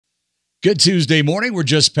Good Tuesday morning. We're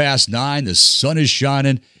just past 9. The sun is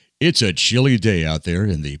shining. It's a chilly day out there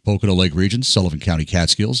in the Pocono Lake region, Sullivan County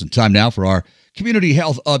Catskills. And time now for our community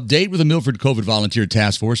health update with the Milford COVID Volunteer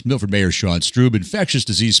Task Force. Milford Mayor Sean Strube, infectious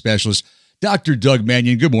disease specialist, Dr. Doug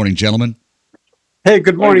Mannion. Good morning, gentlemen. Hey,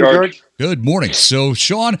 good morning, George. Good morning. So,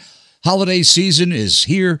 Sean, holiday season is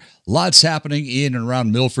here. Lots happening in and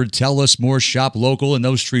around Milford. Tell us more. Shop local and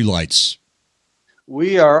those tree lights.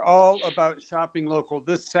 We are all about shopping local.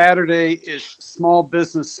 This Saturday is Small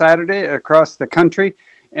Business Saturday across the country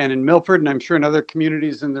and in Milford, and I'm sure in other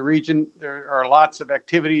communities in the region. There are lots of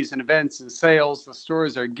activities and events and sales. The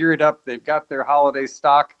stores are geared up. They've got their holiday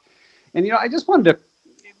stock. And, I just wanted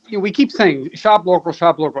to, we keep saying shop local,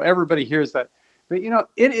 shop local. Everybody hears that. But,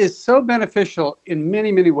 it is so beneficial in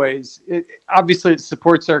many, many ways. Obviously, it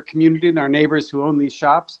supports our community and our neighbors who own these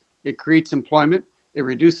shops. It creates employment. It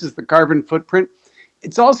reduces the carbon footprint.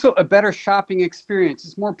 It's also a better shopping experience.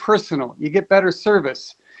 It's more personal. You get better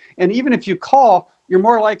service. And even if you call, you're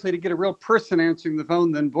more likely to get a real person answering the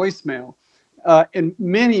phone than voicemail. And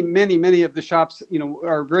many of the shops,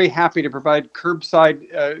 are very happy to provide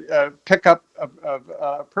curbside pickup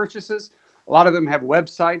of purchases. A lot of them have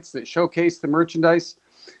websites that showcase the merchandise.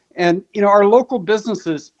 And, our local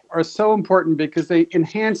businesses are so important because they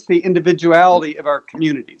enhance the individuality of our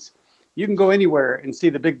communities. You can go anywhere and see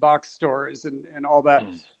the big box stores and all that.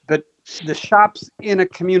 But the shops in a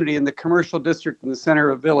community, in the commercial district, in the center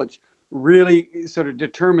of a village, really sort of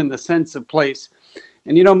determine the sense of place.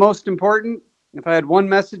 And, most important, if I had one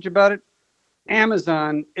message about it,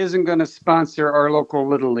 Amazon isn't going to sponsor our local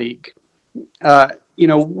Little League. When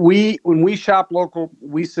we shop local,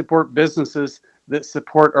 we support businesses that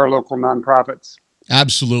support our local nonprofits.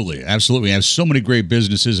 Absolutely. Absolutely. We have so many great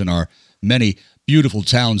businesses in our many beautiful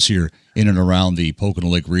towns here in and around the Pocono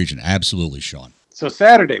Lake region. Absolutely, Sean. So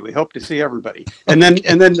Saturday, we hope to see everybody. And then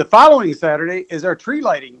the following Saturday is our tree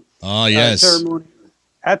lighting ceremony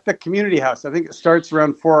at the community house. I think it starts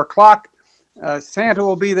around 4:00. Santa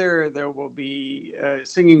will be there. There will be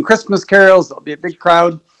singing Christmas carols. There'll be a big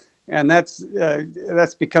crowd. And that's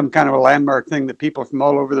become kind of a landmark thing that people from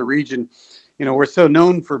all over the region, we're so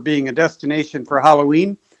known for being a destination for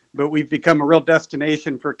Halloween, but we've become a real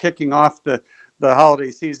destination for kicking off the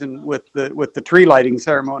holiday season with the tree lighting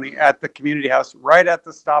ceremony at the community house, right at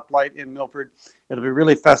the stoplight in Milford. It'll be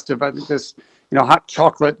really festive. I think there's, hot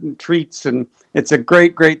chocolate and treats, and it's a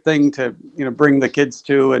great thing to, bring the kids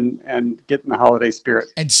to and get in the holiday spirit.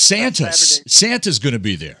 And Santa's going to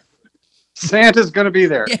be there. Santa's going to be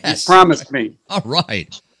there. Yes. He promised me. All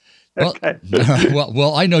right. Well, okay.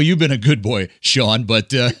 well, I know you've been a good boy, Sean, but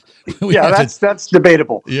that's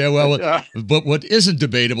debatable. Yeah, well, but what isn't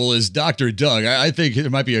debatable is Dr. Doug. I think there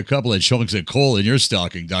might be a couple of chunks of coal in your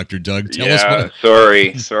stocking, Dr. Doug. Tell us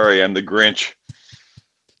more. Sorry, I'm the Grinch.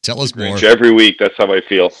 Tell us more. Every week, that's how I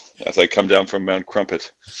feel as I come down from Mount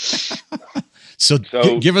Crumpet. So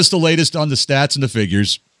give us the latest on the stats and the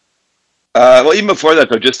figures. Well, even before that,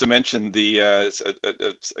 though, just to mention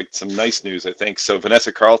some nice news, I think. So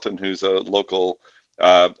Vanessa Carlton, who's a local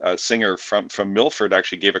singer from Milford,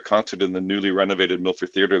 actually gave a concert in the newly renovated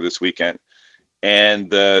Milford Theatre this weekend. And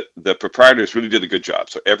the proprietors really did a good job.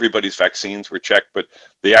 So everybody's vaccines were checked, but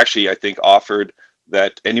they actually, I think, offered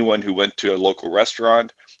that anyone who went to a local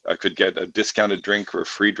restaurant could get a discounted drink or a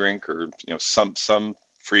free drink or some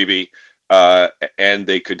freebie. And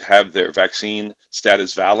they could have their vaccine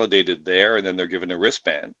status validated there, and then they're given a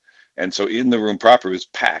wristband. And so in the room proper, it was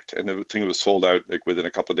packed, and the thing was sold out like within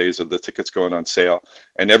a couple of days of the tickets going on sale.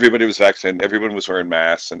 And everybody was vaccinated, everyone was wearing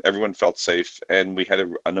masks, and everyone felt safe. And we had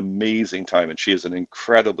an amazing time. And she is an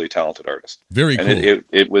incredibly talented artist. Very cool. And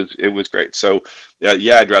it was great. So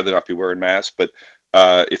I'd rather not be wearing masks, but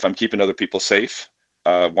if I'm keeping other people safe,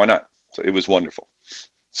 why not? So it was wonderful.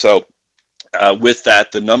 So. With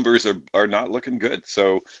that, the numbers are not looking good.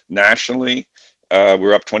 So nationally,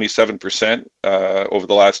 we're up 27% over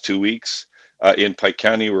the last 2 weeks. In Pike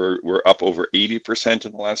County, we're up over 80%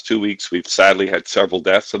 in the last 2 weeks. We've sadly had several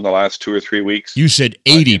deaths in the last 2 or 3 weeks. You said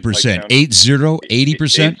 80%,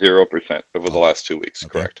 80% over the last 2 weeks,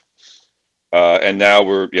 okay. Correct. And now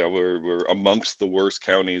we're amongst the worst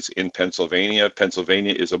counties in Pennsylvania.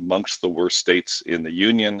 Pennsylvania is amongst the worst states in the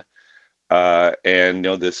union. And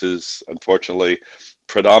this is unfortunately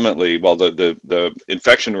predominantly, the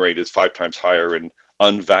infection rate is 5 times higher in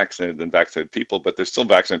unvaccinated than vaccinated people, but there's still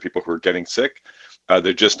vaccinated people who are getting sick.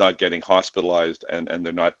 They're just not getting hospitalized, and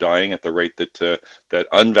they're not dying at the rate that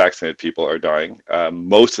unvaccinated people are dying.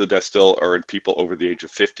 Most of the deaths still are in people over the age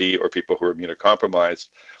of 50 or people who are immunocompromised.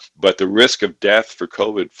 But the risk of death for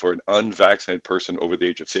COVID for an unvaccinated person over the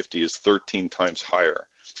age of 50 is 13 times higher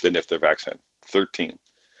than if they're vaccinated. 13.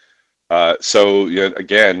 So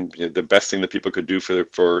again, the best thing that people could do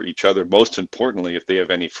for each other, most importantly, if they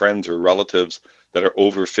have any friends or relatives that are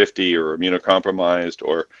over 50 or immunocompromised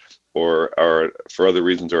or are for other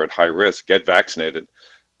reasons are at high risk, get vaccinated.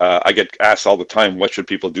 I get asked all the time, what should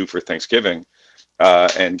people do for Thanksgiving?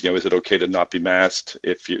 And is it okay to not be masked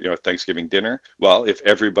if at Thanksgiving dinner? Well, if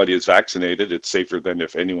everybody is vaccinated, it's safer than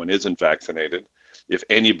if anyone isn't vaccinated. If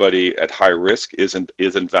anybody at high risk isn't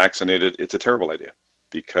vaccinated, it's a terrible idea,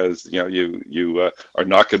 because you are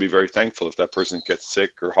not going to be very thankful if that person gets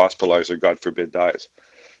sick or hospitalized or, God forbid, dies.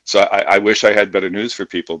 So I wish I had better news for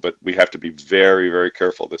people, but we have to be very, very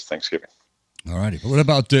careful this Thanksgiving. All righty. But what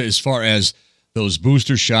about as far as those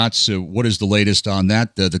booster shots? What is the latest on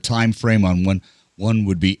that? The time frame on when one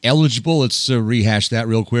would be eligible? Let's rehash that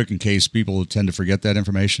real quick in case people tend to forget that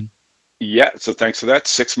information. Yeah, so thanks for that.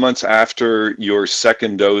 6 months after your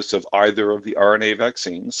second dose of either of the RNA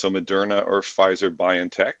vaccines, so Moderna or Pfizer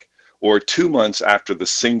BioNTech, or 2 months after the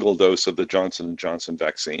single dose of the Johnson & Johnson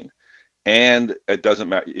vaccine. And it doesn't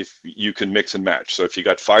matter if you can mix and match. So if you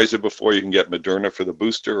got Pfizer before, you can get Moderna for the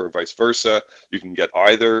booster, or vice versa. You can get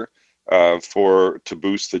either to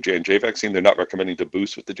boost the J&J vaccine. They're not recommending to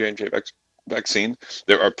boost with the J&J vaccine.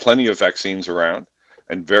 There are plenty of vaccines around,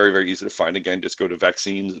 and very, very easy to find. Again, just go to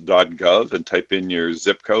vaccines.gov and type in your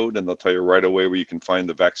zip code, and they'll tell you right away where you can find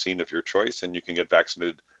the vaccine of your choice, and you can get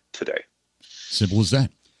vaccinated today. Simple as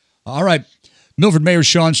that. All right. Milford Mayor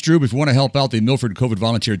Shawn Strub, if you want to help out the Milford COVID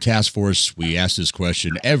Volunteer Task Force, we ask this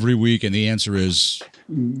question every week, and the answer is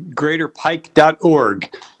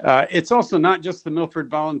greaterpike.org. It's also not just the Milford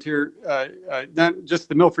Volunteer, not just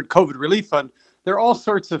the Milford COVID Relief Fund. There are all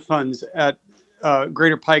sorts of funds at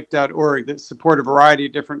greaterpike.org that support a variety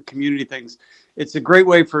of different community things. It's a great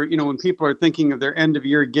way for, when people are thinking of their end of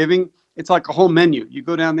year giving, it's like a whole menu. You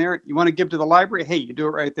go down there, you want to give to the library, hey, you do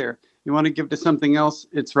it right there. You want to give to something else,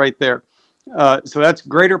 it's right there. So that's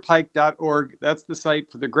greaterpike.org. That's the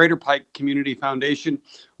site for the Greater Pike Community Foundation,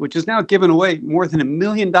 which has now given away more than $1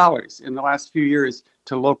 million in the last few years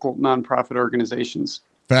to local nonprofit organizations.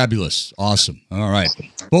 Fabulous. Awesome. All right.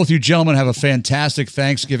 Both you gentlemen have a fantastic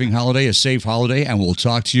Thanksgiving holiday, a safe holiday, and we'll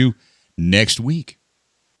talk to you next week.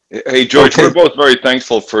 Hey, George, We're both very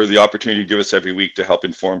thankful for the opportunity you give us every week to help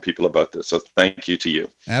inform people about this. So thank you to you.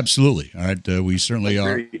 Absolutely. All right. We certainly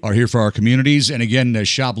are here for our communities. And again,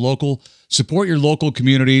 shop local, support your local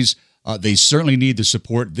communities. They certainly need the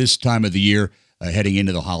support this time of the year, heading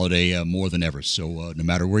into the holiday more than ever. So no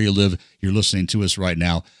matter where you live, you're listening to us right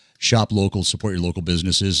now. Shop local, support your local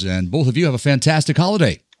businesses. And both of you have a fantastic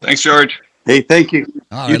holiday. Thanks, George. Hey, thank you.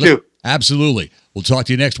 You too. Absolutely. We'll talk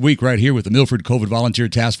to you next week right here with the Milford COVID Volunteer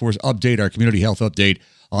Task Force update, our community health update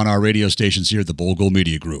on our radio stations here at the Bogle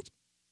Media Group.